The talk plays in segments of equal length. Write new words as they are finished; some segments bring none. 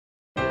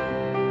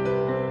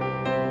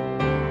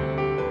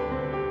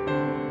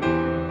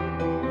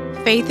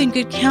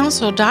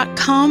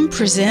faithandgoodcounsel.com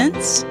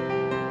presents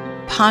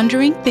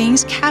Pondering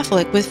Things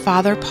Catholic with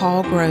Father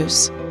Paul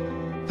Gross.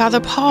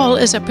 Father Paul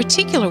is a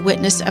particular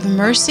witness of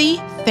mercy,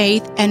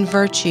 faith, and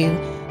virtue,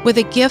 with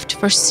a gift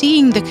for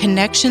seeing the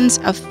connections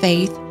of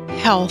faith,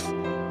 health,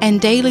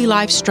 and daily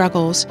life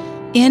struggles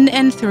in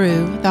and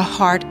through the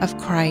heart of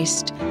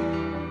Christ.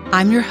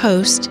 I'm your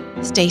host,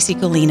 Stacy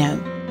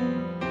Galino.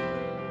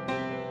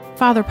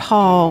 Father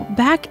Paul,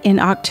 back in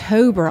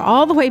October,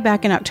 all the way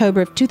back in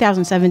October of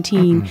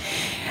 2017,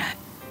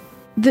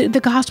 the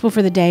gospel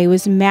for the day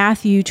was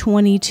Matthew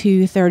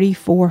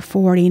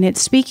 22:34-40, and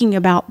it's speaking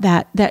about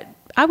that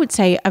I would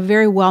say a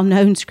very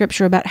well-known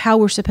scripture about how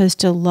we're supposed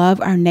to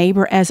love our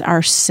neighbor as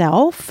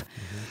ourself.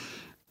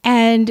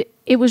 And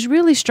it was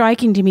really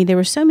striking to me. There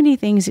were so many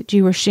things that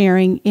you were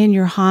sharing in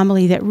your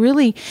homily that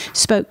really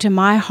spoke to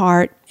my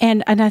heart.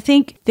 And I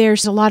think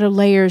there's a lot of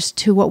layers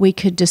to what we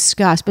could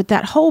discuss. But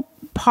that whole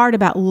part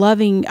about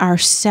loving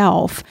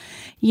ourself,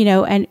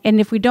 and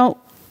if we don't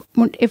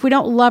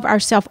love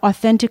ourselves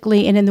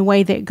authentically and in the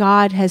way that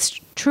God has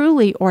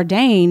truly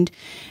ordained,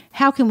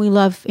 how can we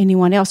love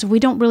anyone else if we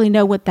don't really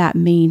know what that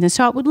means? And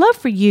so I would love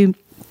for you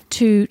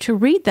to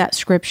read that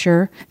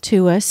scripture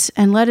to us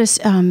and let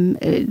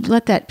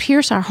that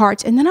pierce our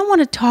hearts. And then I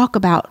want to talk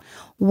about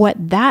what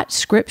that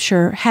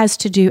scripture has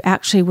to do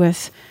actually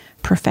with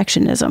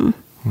perfectionism,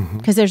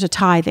 because there's a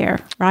tie there,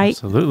 right?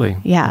 Absolutely.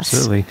 Yes.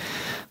 Absolutely.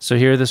 So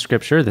here the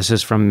scripture, this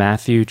is from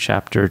Matthew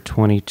chapter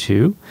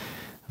 22,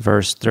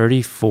 verse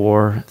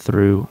 34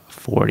 through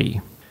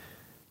 40.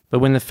 But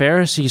when the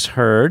Pharisees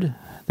heard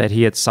that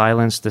he had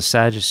silenced the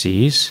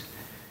Sadducees,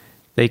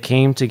 they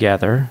came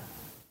together,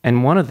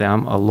 and one of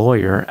them, a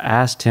lawyer,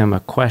 asked him a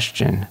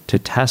question to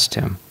test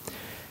him.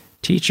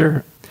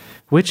 "Teacher,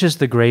 which is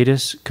the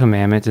greatest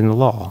commandment in the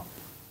law?"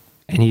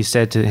 And he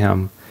said to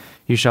him,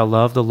 "You shall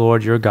love the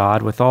Lord your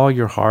God with all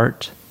your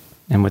heart,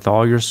 and with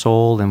all your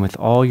soul, and with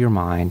all your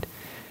mind.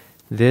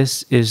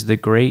 This is the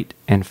great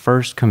and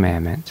first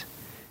commandment,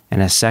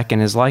 and a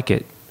second is like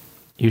it.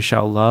 You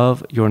shall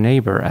love your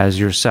neighbor as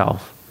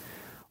yourself.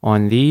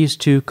 On these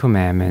two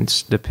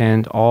commandments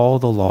depend all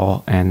the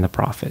law and the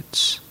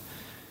prophets."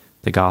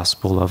 The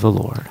gospel of the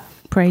Lord.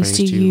 Praise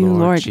to you,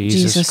 Lord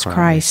Jesus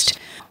Christ.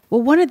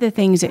 Well, one of the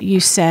things that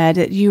you said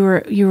that you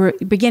were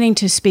beginning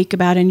to speak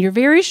about in your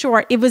very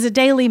short, it was a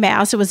daily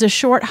mass, it was a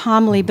short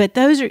homily, but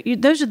those are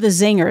the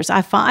zingers,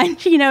 I find.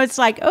 It's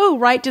like,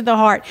 right to the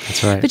heart.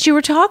 That's right. But you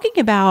were talking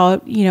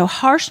about,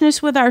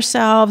 harshness with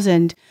ourselves,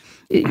 and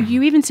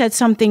you even said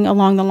something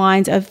along the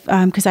lines of,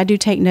 because I do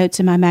take notes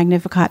in my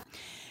Magnificat,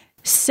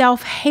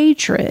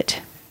 self-hatred,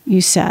 you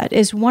said,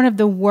 is one of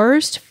the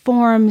worst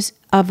forms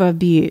of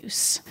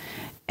abuse.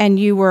 And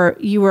you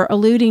were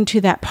alluding to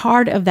that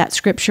part of that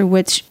scripture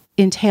which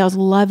entails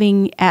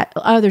loving at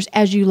others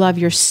as you love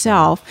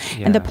yourself.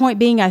 Yeah. And the point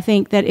being, I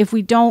think, that if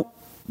we don't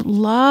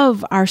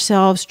love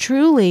ourselves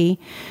truly,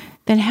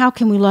 then how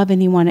can we love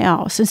anyone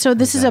else? And so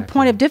this is a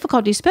point of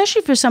difficulty,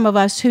 especially for some of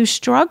us who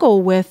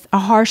struggle with a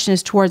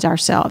harshness towards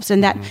ourselves,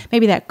 and that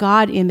maybe that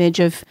God image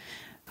of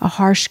a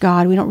harsh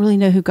God. We don't really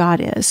know who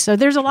God is. So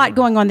there's a lot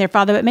going on there,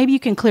 Father, but maybe you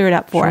can clear it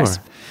up for us.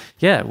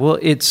 Yeah, well,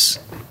 it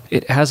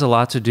has a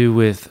lot to do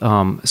with,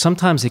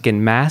 sometimes it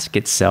can mask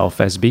itself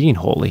as being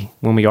holy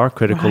when we are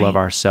critical of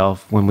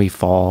ourselves, when we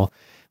fall,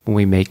 when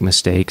we make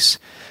mistakes.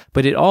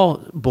 But it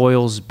all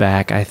boils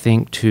back, I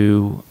think,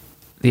 to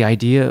the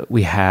idea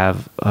we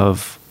have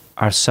of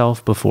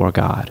ourself before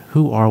God.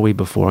 Who are we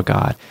before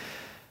God?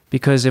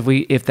 Because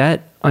if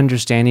that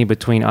understanding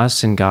between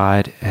us and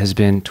God has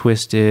been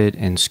twisted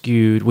and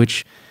skewed,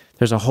 which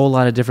there's a whole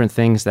lot of different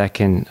things that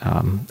can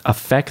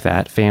affect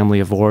that: family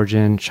of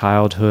origin,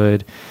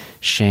 childhood,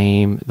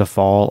 shame, the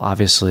fall,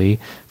 obviously,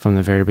 from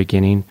the very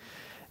beginning,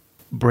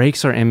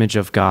 breaks our image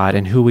of God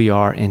and who we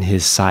are in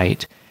His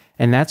sight.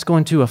 And that's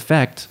going to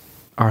affect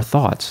our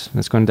thoughts.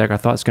 It's going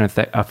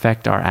to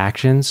affect our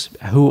actions.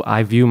 Who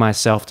I view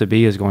myself to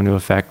be is going to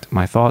affect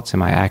my thoughts and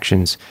my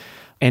actions.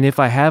 And if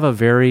I have a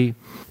very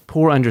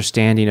poor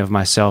understanding of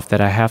myself,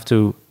 that I have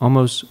to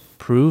almost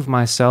prove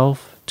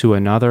myself to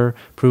another,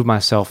 prove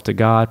myself to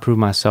God, prove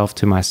myself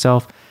to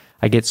myself,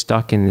 I get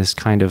stuck in this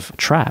kind of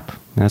trap.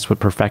 And that's what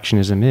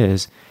perfectionism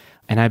is.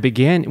 And I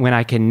begin, when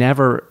I can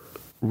never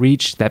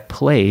reach that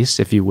place,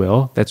 if you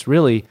will, that's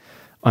really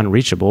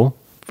unreachable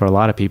for a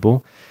lot of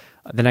people,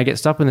 then I get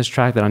stuck in this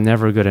track that I'm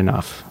never good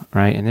enough,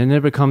 right? And then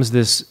there becomes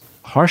this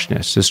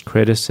harshness, this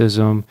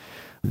criticism,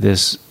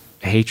 this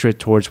hatred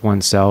towards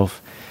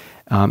oneself,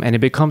 and it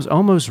becomes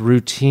almost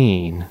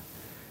routine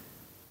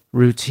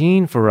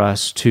for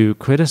us to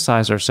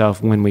criticize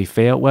ourselves when we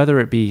fail, whether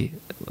it be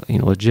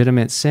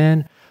legitimate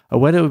sin or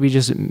whether it would be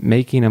just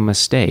making a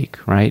mistake,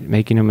 right?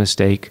 Making a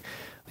mistake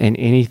in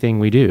anything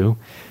we do.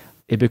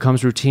 It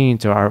becomes routine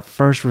to our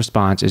first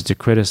response is to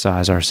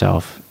criticize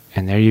ourselves.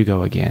 And there you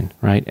go again,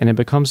 right? And it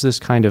becomes this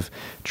kind of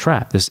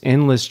trap, this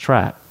endless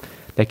trap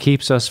that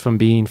keeps us from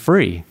being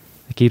free.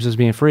 It keeps us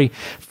being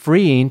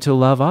freeing to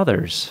love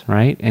others,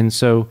 right? And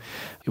so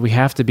we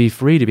have to be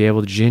free to be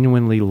able to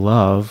genuinely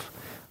love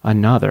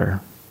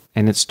another.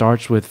 And it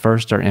starts with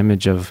first our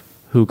image of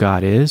who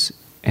God is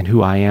and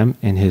who I am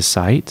in his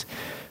sight,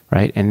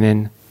 right? And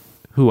then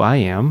who I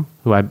am,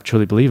 who I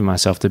truly believe in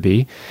myself to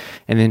be.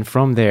 And then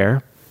from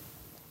there,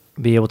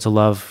 be able to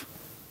love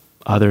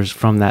others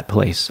from that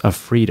place of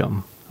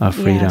freedom,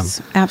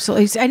 Yes,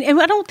 absolutely.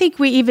 And I don't think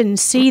we even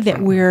see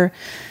that we're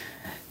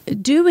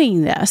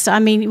doing this. I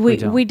mean,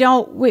 we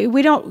don't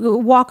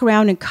walk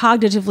around and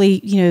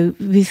cognitively,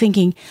 be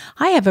thinking,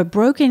 I have a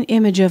broken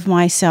image of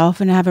myself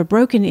and I have a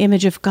broken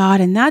image of God,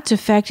 and that's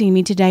affecting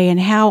me today and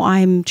how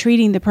I'm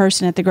treating the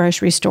person at the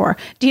grocery store.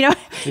 Do you know?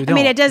 I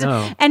mean, it doesn't.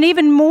 No. And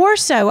even more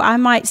so, I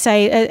might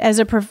say, as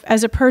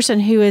a person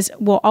who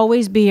will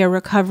always be a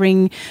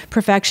recovering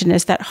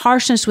perfectionist, that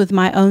harshness with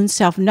my own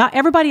self. Not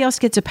everybody else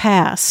gets a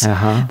pass,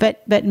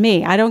 but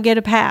me, I don't get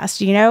a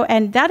pass.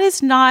 And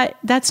that's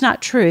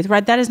not truth,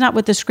 right? That is not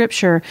what the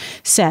scripture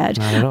said,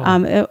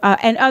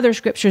 and other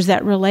scriptures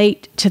that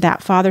relate to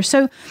that, Father.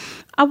 So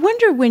I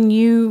wonder, when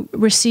you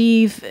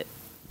receive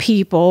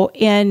people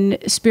in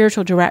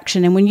spiritual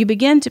direction and when you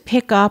begin to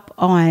pick up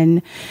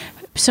on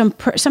some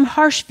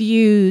harsh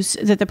views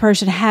that the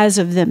person has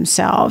of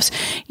themselves,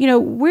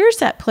 where's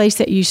that place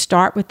that you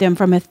start with them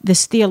from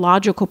this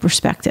theological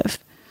perspective?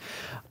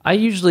 I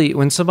usually,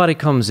 when somebody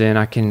comes in,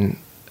 I can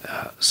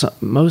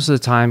most of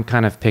the time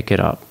kind of pick it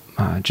up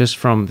just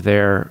from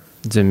their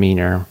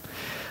demeanor.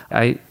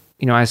 I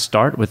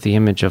start with the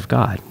image of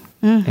God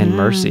and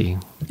mercy.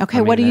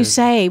 Okay, what do you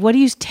say? What do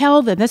you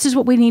tell them? This is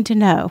what we need to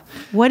know.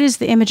 What is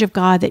the image of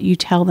God that you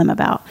tell them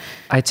about?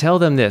 I tell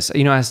them this.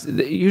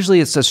 Usually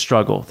it's a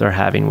struggle they're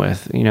having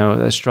with,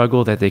 a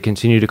struggle that they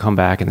continue to come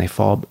back and they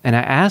fall. And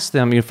I ask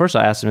them, first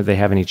I ask them if they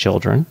have any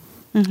children.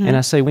 And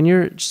I say, when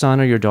your son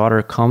or your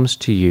daughter comes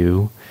to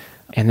you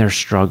and they're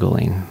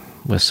struggling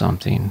with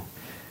something,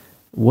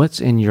 what's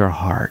in your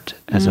heart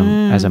as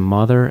a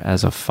mother,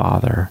 as a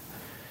father?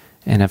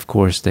 And of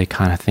course, they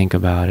kind of think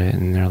about it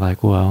and they're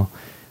like, well,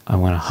 I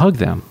want to hug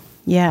them.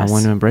 Yes. I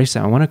want to embrace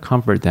them. I want to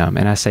comfort them.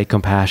 And I say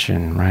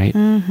compassion, right?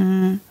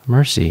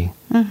 Mercy.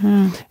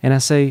 And I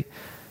say,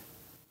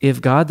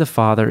 if God the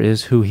Father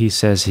is who he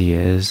says he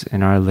is,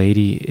 and Our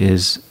Lady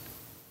is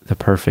the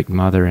perfect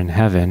mother in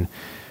heaven,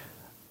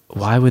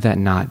 why would that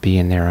not be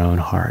in their own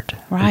heart?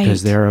 Right.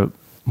 Because they're a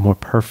more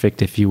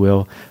perfect, if you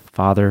will,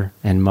 father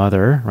and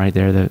mother, right?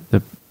 They're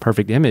the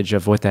perfect image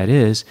of what that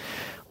is.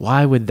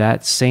 Why would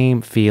that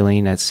same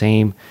feeling, that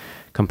same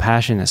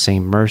compassion, that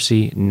same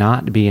mercy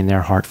not be in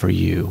their heart for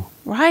you?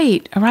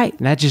 Right, right.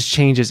 And that just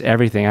changes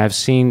everything. I've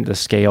seen the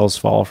scales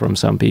fall from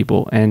some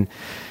people. And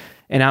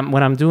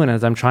what I'm doing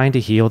is I'm trying to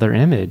heal their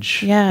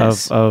image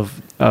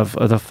of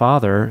the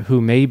Father,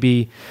 who may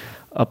be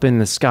up in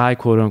the sky,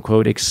 quote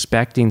unquote,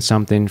 expecting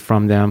something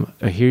from them.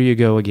 Here you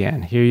go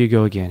again. Here you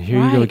go again.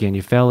 Here you go again.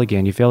 You fell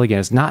again. You fell again.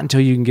 It's not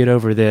until you can get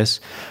over this,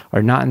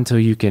 or not until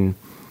you can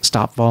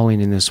stop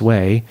falling in this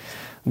way,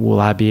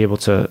 will I be able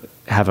to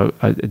have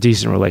a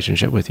decent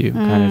relationship with you,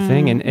 kind of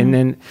thing. And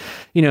then,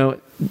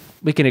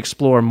 we can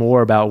explore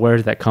more about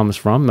where that comes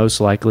from.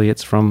 Most likely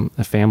it's from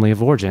a family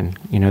of origin,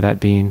 that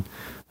being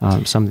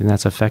something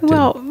that's affected.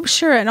 Well,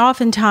 sure. And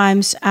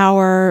oftentimes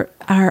our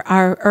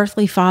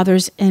earthly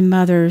fathers and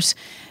mothers,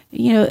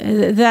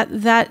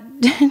 that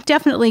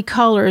definitely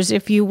colors,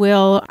 if you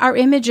will, our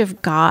image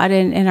of God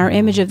and our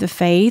image of the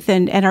faith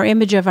and our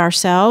image of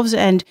ourselves,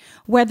 and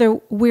whether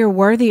we're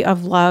worthy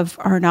of love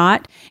or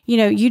not.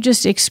 You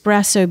just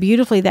express so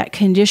beautifully that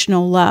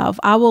conditional love.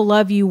 I will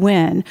love you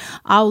when,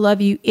 I'll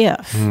love you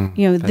if,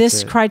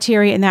 this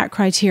criteria and that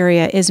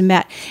criteria is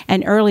met.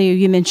 And earlier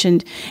you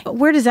mentioned,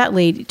 where does that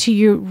lead? To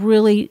you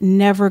really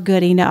never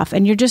good enough,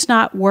 and you're just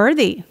not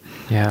worthy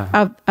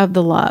of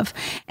the love.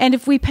 And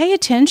if we pay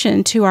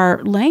attention to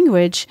our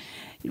language,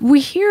 we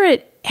hear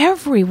it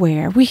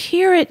everywhere. We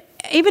hear it,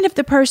 even if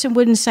the person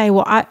wouldn't say,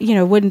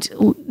 wouldn't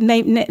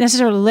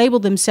necessarily label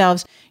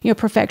themselves,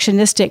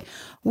 perfectionistic.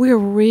 We're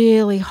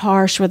really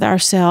harsh with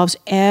ourselves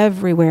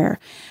everywhere.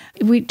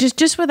 We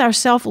just with our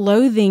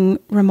self-loathing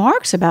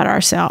remarks about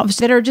ourselves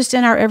that are just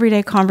in our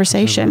everyday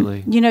conversation.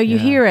 Absolutely. You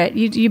hear it.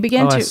 You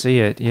begin to. I see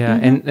it. Yeah,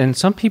 and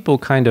some people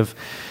kind of,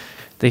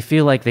 they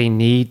feel like they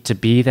need to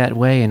be that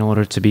way in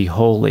order to be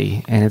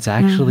holy, and it's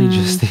actually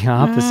just the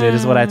opposite.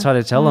 Is what I try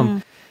to tell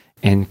them.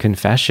 In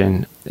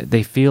confession,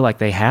 they feel like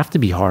they have to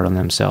be hard on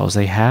themselves.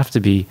 They have to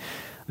be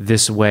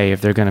this way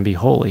if they're going to be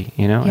holy,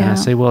 And I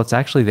say, well, it's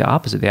actually the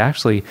opposite. They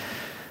actually,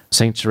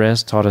 St.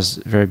 Therese taught us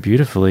very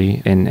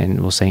beautifully,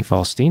 and St.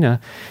 Faustina,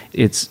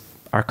 it's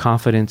our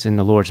confidence in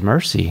the Lord's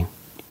mercy.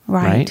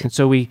 Right? And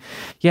so we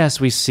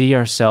see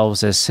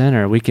ourselves as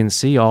sinner. We can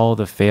see all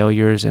the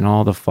failures and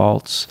all the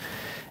faults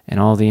and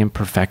all the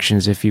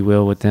imperfections, if you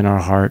will, within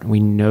our heart.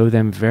 We know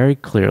them very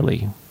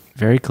clearly,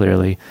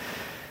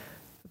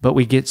 but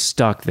we get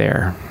stuck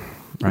there,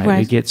 right?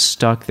 We get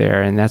stuck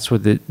there, and that's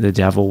what the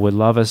devil would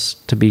love us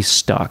to be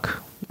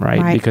stuck,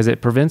 right? Because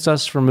it prevents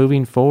us from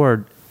moving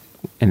forward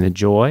in the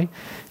joy,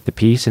 the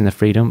peace, and the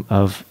freedom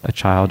of a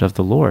child of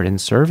the Lord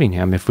and serving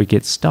him if we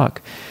get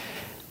stuck.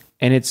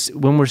 And it's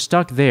when we're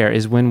stuck there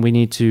is when we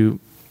need to,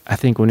 I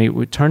think, when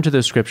we turn to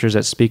those scriptures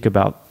that speak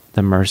about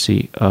the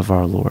mercy of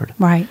our Lord.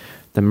 Right.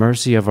 The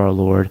mercy of our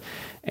Lord.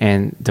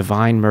 and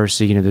divine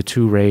mercy, the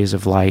two rays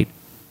of light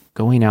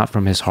going out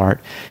from his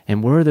heart.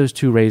 And where are those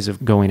two rays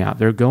of going out?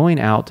 They're going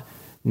out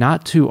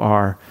not to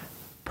our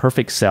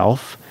perfect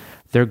self,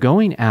 they're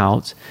going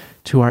out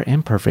to our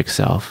imperfect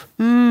self.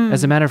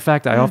 As a matter of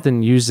fact, I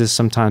often use this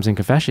sometimes in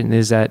confession,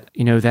 is that,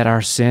 that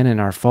our sin and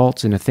our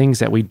faults and the things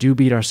that we do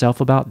beat ourselves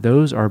about,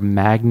 those are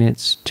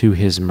magnets to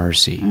his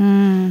mercy.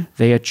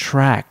 They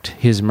attract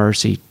his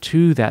mercy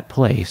to that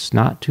place,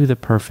 not to the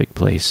perfect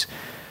place,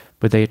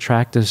 but they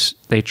attract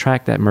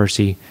that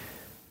mercy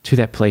to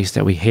that place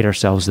that we hate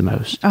ourselves the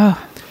most.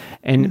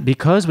 And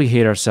because we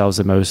hate ourselves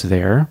the most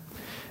there,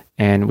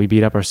 and we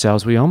beat up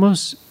ourselves, we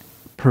almost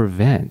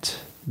prevent,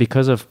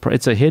 because of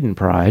it's a hidden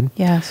pride.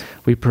 Yes,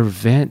 we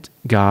prevent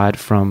God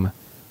from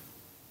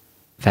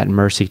that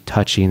mercy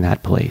touching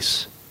that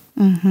place,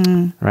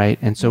 right?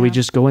 And so we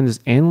just go in this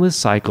endless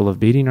cycle of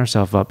beating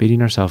ourselves up,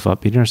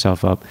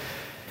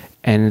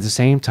 and at the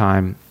same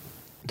time,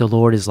 the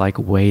Lord is like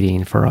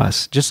waiting for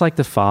us, just like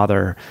the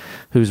father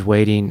who's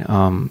waiting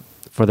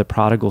for the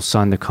prodigal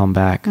son to come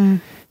back.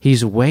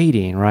 He's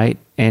waiting, right?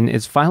 And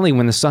it's finally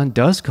when the son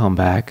does come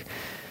back.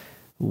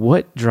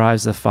 What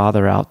drives the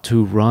father out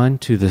to run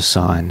to the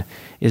son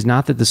is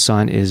not that the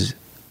son is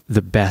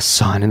the best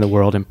son in the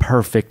world and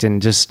perfect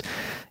and just,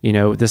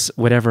 this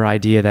whatever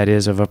idea that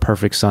is of a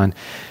perfect son.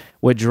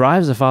 What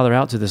drives the father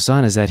out to the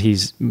son is that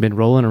he's been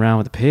rolling around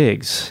with the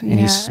pigs and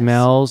he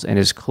smells and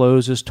his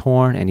clothes is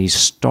torn and he's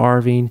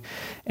starving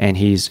and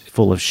he's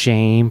full of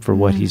shame for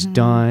what he's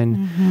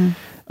done.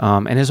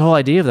 And his whole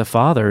idea of the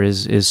father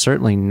is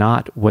certainly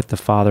not what the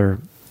father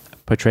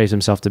portrays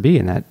himself to be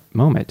in that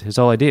moment. His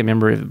whole idea,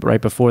 remember right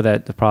before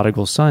that, the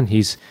prodigal son,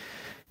 he's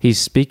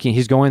speaking,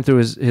 he's going through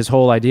his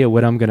whole idea,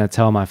 what I'm going to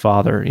tell my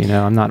father,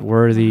 I'm not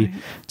worthy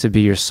to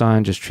be your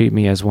son, just treat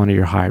me as one of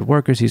your hired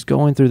workers. He's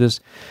going through this,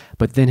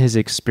 but then his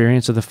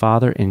experience of the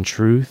father in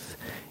truth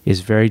is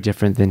very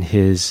different than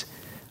his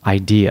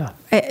idea.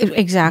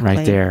 Exactly.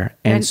 Right there.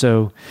 And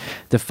so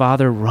the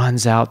father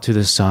runs out to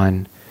the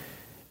son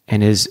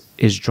and is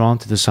drawn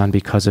to the son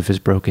because of his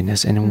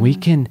brokenness. And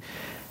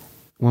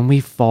when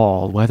we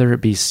fall, whether it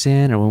be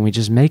sin or when we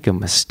just make a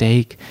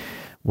mistake,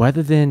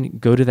 rather than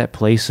go to that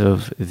place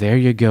of, there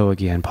you go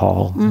again,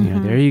 Paul,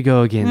 there you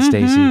go again,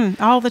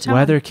 Stacy. All the time.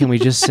 Whether can we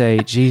just say,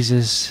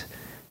 Jesus,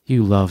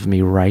 you love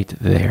me right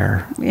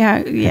there. Yeah,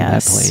 in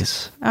yes. that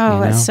place.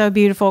 That's so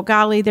beautiful.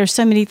 Golly, there's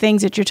so many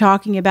things that you're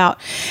talking about.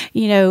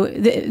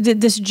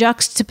 This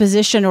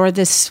juxtaposition, or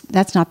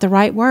that's not the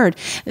right word,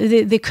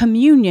 the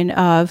communion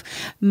of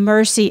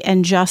mercy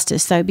and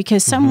justice, though,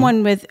 because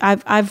someone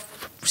I've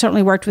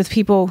certainly worked with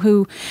people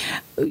who,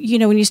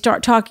 when you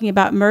start talking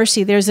about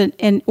mercy, there's an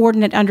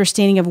inordinate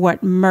understanding of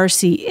what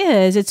mercy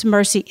is. It's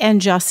mercy and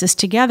justice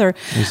together.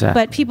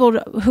 Exactly. But people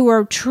who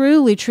are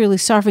truly, truly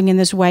suffering in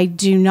this way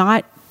do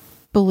not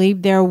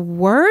believe they're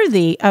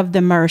worthy of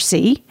the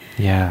mercy.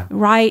 Yeah.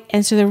 Right?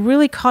 And so they're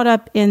really caught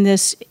up in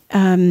this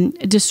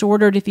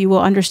disordered, if you will,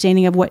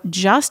 understanding of what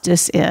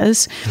justice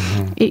is.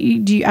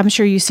 I'm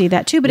sure you see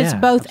that too, but it's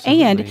both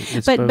absolutely.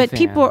 and. But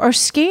people are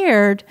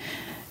scared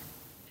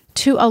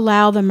to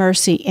allow the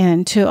mercy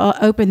in,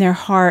 to open their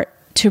heart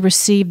to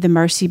receive the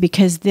mercy,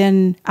 because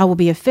then I will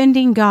be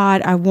offending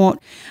God.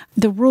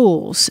 The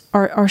rules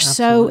are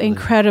so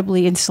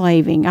incredibly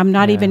enslaving. I'm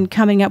not even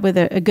coming up with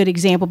a good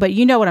example, but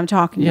you know what I'm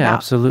talking about. Yeah,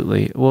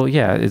 absolutely. Well,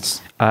 yeah,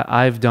 it's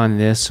I've done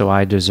this, so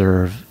I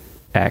deserve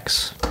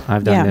X.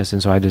 I've done this,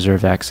 and so I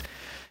deserve X.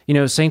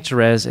 Saint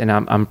Therese, and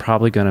I'm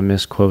probably going to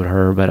misquote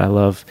her, but I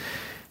love,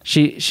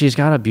 she's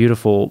got a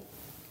beautiful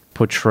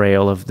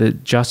portrayal of the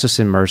justice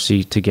and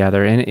mercy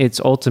together, and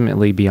it's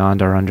ultimately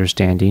beyond our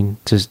understanding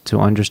to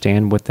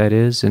understand what that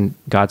is, and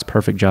God's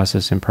perfect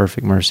justice and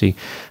perfect mercy.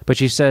 But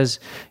she says,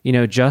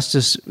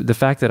 justice, the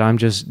fact that I'm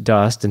just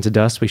dust, and to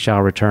dust we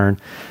shall return,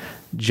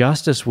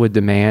 justice would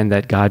demand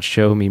that God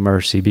show me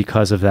mercy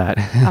because of that.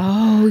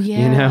 Oh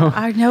yeah,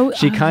 I know.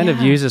 She kind of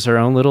uses her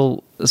own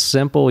little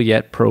simple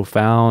yet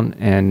profound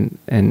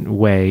and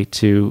way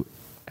to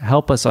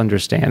help us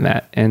understand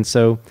that. And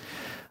so,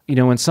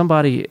 when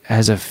somebody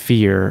has a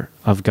fear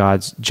of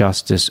God's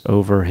justice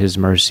over his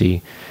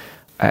mercy,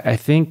 I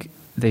think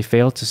they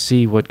fail to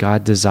see what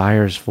God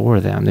desires for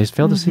them. They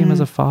fail to see him as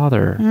a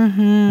father,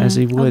 as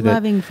he would. A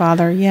loving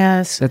father,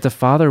 yes. That the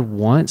father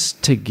wants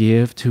to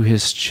give to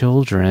his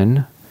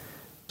children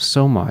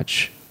so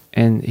much,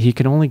 and he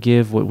can only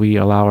give what we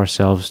allow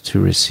ourselves to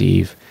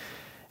receive.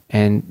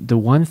 And the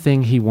one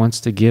thing he wants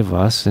to give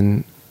us,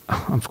 and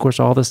of course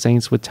all the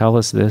saints would tell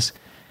us this,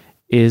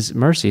 is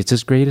mercy. It's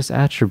his greatest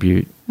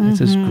attribute. It's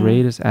his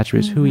greatest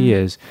attribute. It's who he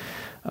is.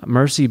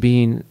 Mercy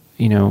being,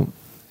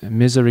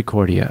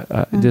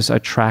 misericordia, this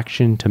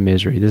attraction to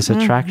misery, this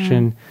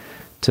attraction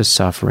to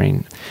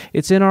suffering.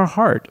 It's in our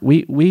heart.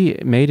 We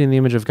made in the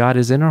image of God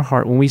is in our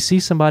heart. When we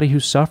see somebody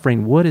who's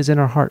suffering, what is in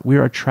our heart? We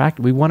are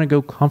attracted. We want to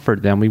go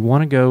comfort them. We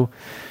want to go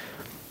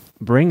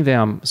bring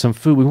them some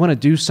food. We want to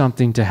do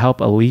something to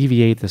help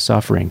alleviate the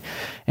suffering.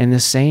 And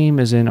the same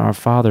is in our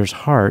Father's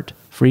heart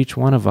for each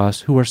one of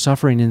us who are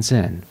suffering in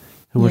sin,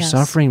 who are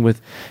suffering with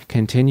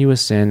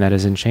continuous sin that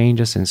has enchained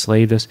us,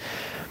 enslaved us.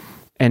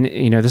 And,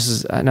 this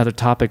is another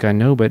topic I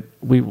know, but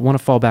we want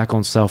to fall back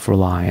on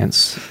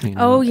self-reliance.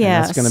 Oh, yes.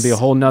 And that's going to be a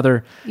whole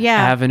nother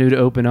avenue to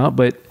open up.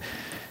 But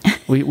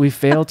we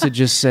fail to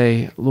just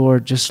say,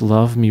 Lord, just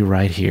love me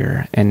right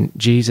here. And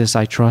Jesus,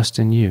 I trust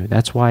in you.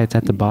 That's why it's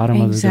at the bottom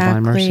of the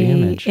Divine Mercy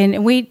image.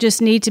 And we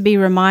just need to be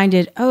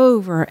reminded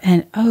over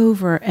and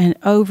over and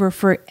over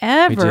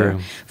forever.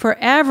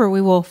 Forever.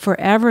 We will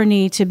forever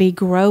need to be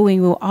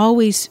growing. We'll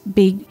always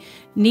be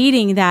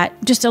needing that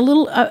just a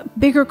little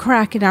bigger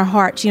crack in our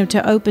hearts,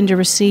 to open to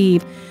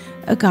receive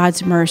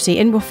God's mercy.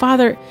 And well,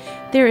 Father,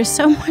 there is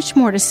so much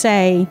more to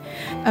say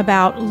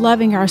about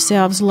loving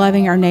ourselves,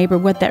 loving our neighbor,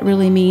 what that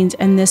really means,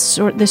 and this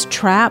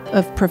trap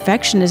of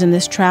perfectionism,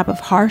 this trap of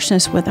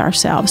harshness with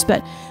ourselves.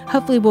 But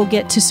hopefully we'll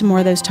get to some more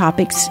of those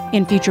topics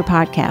in future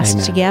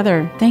podcasts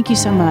together. Thank you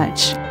so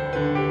much.